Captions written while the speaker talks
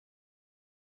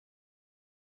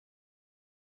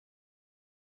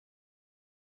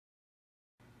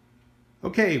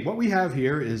Okay, what we have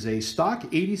here is a stock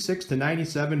 86 to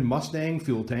 97 Mustang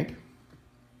fuel tank.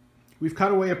 We've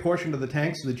cut away a portion of the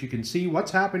tank so that you can see what's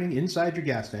happening inside your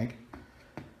gas tank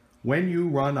when you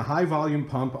run a high volume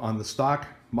pump on the stock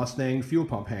Mustang fuel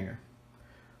pump hanger.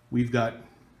 We've got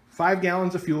 5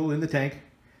 gallons of fuel in the tank.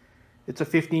 It's a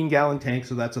 15-gallon tank,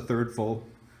 so that's a third full.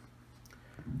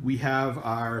 We have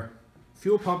our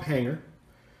fuel pump hanger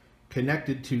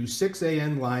connected to 6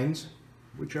 AN lines,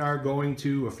 which are going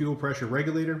to a fuel pressure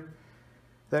regulator.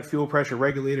 That fuel pressure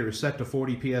regulator is set to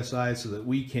 40 psi so that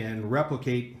we can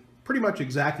replicate pretty much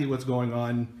exactly what's going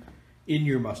on in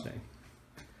your Mustang.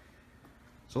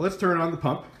 So let's turn on the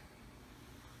pump.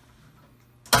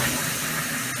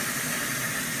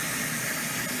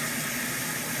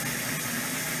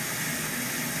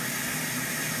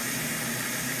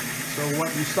 So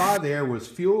what you saw there was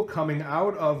fuel coming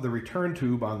out of the return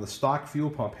tube on the stock fuel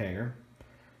pump hanger,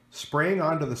 spraying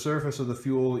onto the surface of the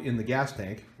fuel in the gas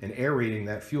tank and aerating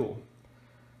that fuel.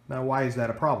 Now, why is that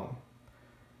a problem?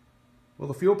 Well,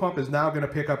 the fuel pump is now going to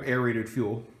pick up aerated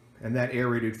fuel, and that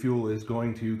aerated fuel is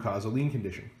going to cause a lean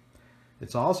condition.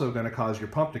 It's also going to cause your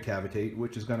pump to cavitate,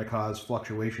 which is going to cause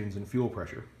fluctuations in fuel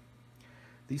pressure.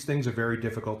 These things are very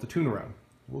difficult to tune around.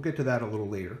 We'll get to that a little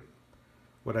later.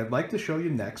 What I'd like to show you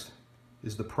next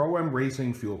is the Pro-M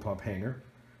Racing fuel pump hanger,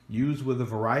 used with a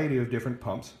variety of different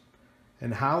pumps,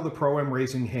 and how the Pro-M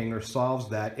Racing hanger solves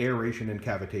that aeration and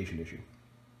cavitation issue.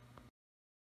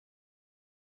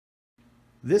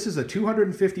 This is a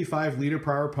 255 liter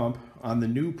per hour pump on the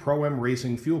new Pro-M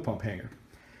Racing fuel pump hanger.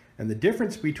 And the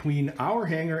difference between our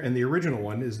hanger and the original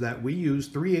one is that we use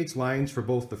 3/8 lines for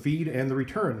both the feed and the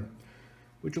return,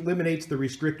 which eliminates the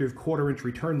restrictive 1/4 inch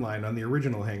return line on the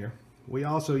original hanger. We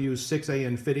also use 6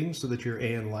 AN fittings so that your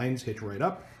AN lines hitch right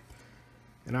up.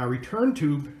 And our return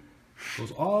tube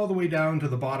goes all the way down to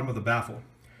the bottom of the baffle,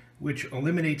 which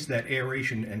eliminates that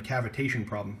aeration and cavitation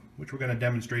problem, which we're going to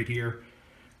demonstrate here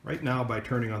right now by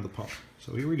turning on the pump.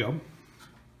 So here we go.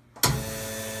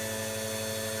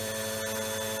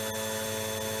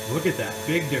 Look at that,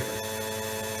 big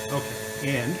difference. Okay,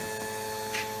 and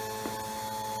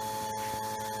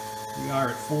we are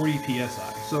at 40 psi.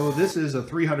 So this is a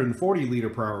 340 liter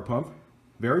per hour pump,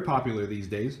 very popular these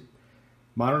days,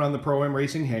 mounted on the Pro-M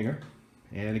Racing hanger.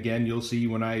 And again, you'll see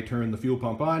when I turn the fuel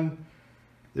pump on,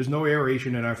 there's no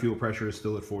aeration and our fuel pressure is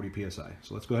still at 40 psi.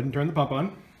 So let's go ahead and turn the pump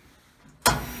on.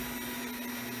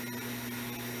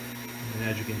 And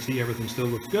as you can see, everything still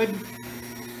looks good. And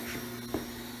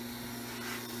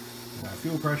our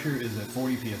fuel pressure is at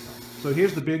 40 psi. So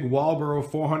here's the big Walbro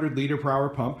 400 liter per hour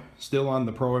pump, still on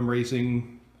the Pro-M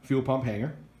Racing fuel pump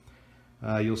hanger.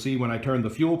 You'll see when I turn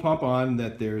the fuel pump on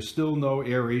that there's still no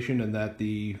aeration and that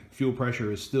the fuel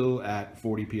pressure is still at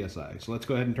 40 psi. So let's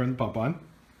go ahead and turn the pump on.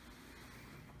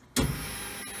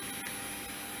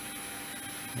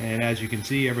 And as you can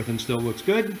see, everything still looks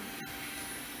good.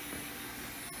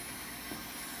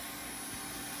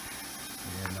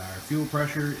 And our fuel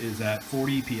pressure is at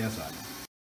 40 psi.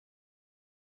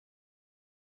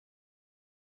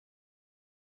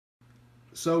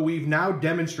 So we've now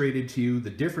demonstrated to you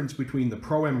the difference between the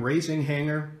Pro-M Racing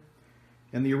hanger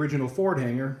and the original Ford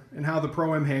hanger, and how the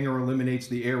Pro-M hanger eliminates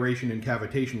the aeration and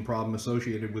cavitation problem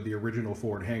associated with the original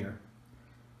Ford hanger.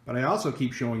 But I also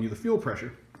keep showing you the fuel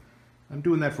pressure. I'm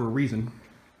doing that for a reason.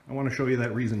 I want to show you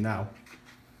that reason now.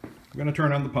 I'm going to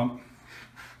turn on the pump.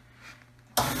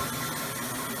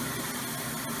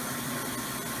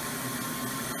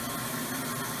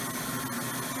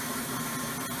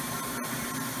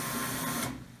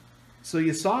 So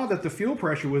you saw that the fuel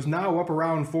pressure was now up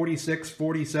around 46,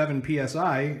 47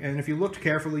 psi, and if you looked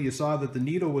carefully, you saw that the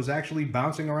needle was actually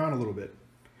bouncing around a little bit.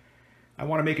 I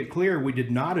want to make it clear we did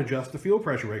not adjust the fuel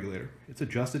pressure regulator. It's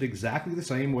adjusted exactly the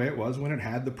same way it was when it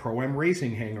had the Pro-M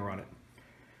Racing hanger on it.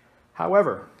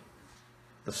 However,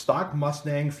 the stock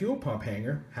Mustang fuel pump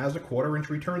hanger has a 1/4 inch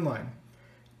return line.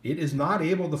 It is not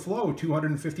able to flow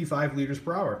 255 liters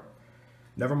per hour,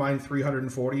 never mind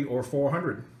 340 or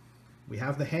 400. We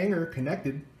have the hanger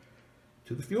connected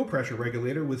to the fuel pressure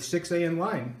regulator with 6 AN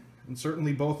line, and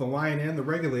certainly both the line and the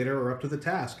regulator are up to the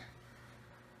task.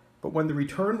 But when the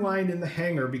return line in the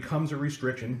hanger becomes a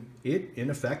restriction, it in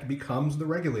effect becomes the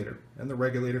regulator, and the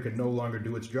regulator can no longer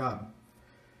do its job.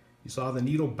 You saw the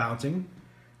needle bouncing,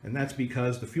 and that's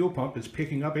because the fuel pump is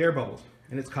picking up air bubbles,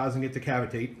 and it's causing it to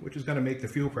cavitate, which is going to make the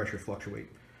fuel pressure fluctuate.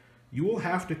 You will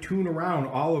have to tune around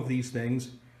all of these things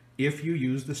if you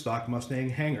use the stock Mustang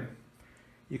hanger.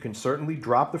 You can certainly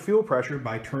drop the fuel pressure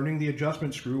by turning the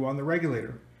adjustment screw on the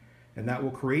regulator, and that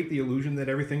will create the illusion that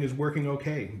everything is working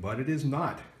okay, but it is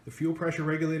not. The fuel pressure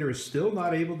regulator is still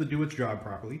not able to do its job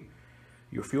properly.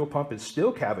 Your fuel pump is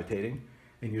still cavitating,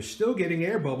 and you're still getting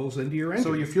air bubbles into your engine.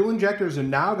 So your fuel injectors are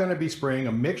now going to be spraying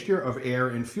a mixture of air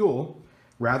and fuel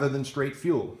rather than straight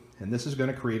fuel, and this is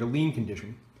going to create a lean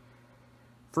condition.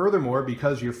 Furthermore,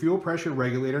 because your fuel pressure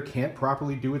regulator can't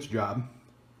properly do its job,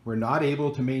 we're not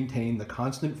able to maintain the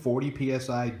constant 40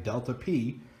 psi delta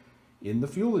P in the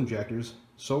fuel injectors,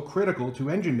 so critical to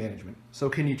engine management. So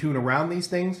can you tune around these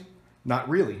things? Not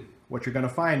really. What you're going to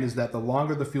find is that the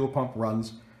longer the fuel pump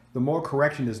runs, the more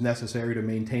correction is necessary to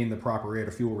maintain the proper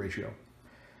air-to-fuel ratio.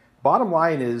 Bottom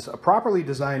line is, a properly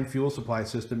designed fuel supply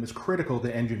system is critical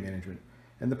to engine management,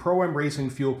 and the Pro-M Racing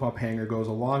fuel pump hanger goes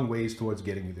a long ways towards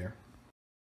getting you there.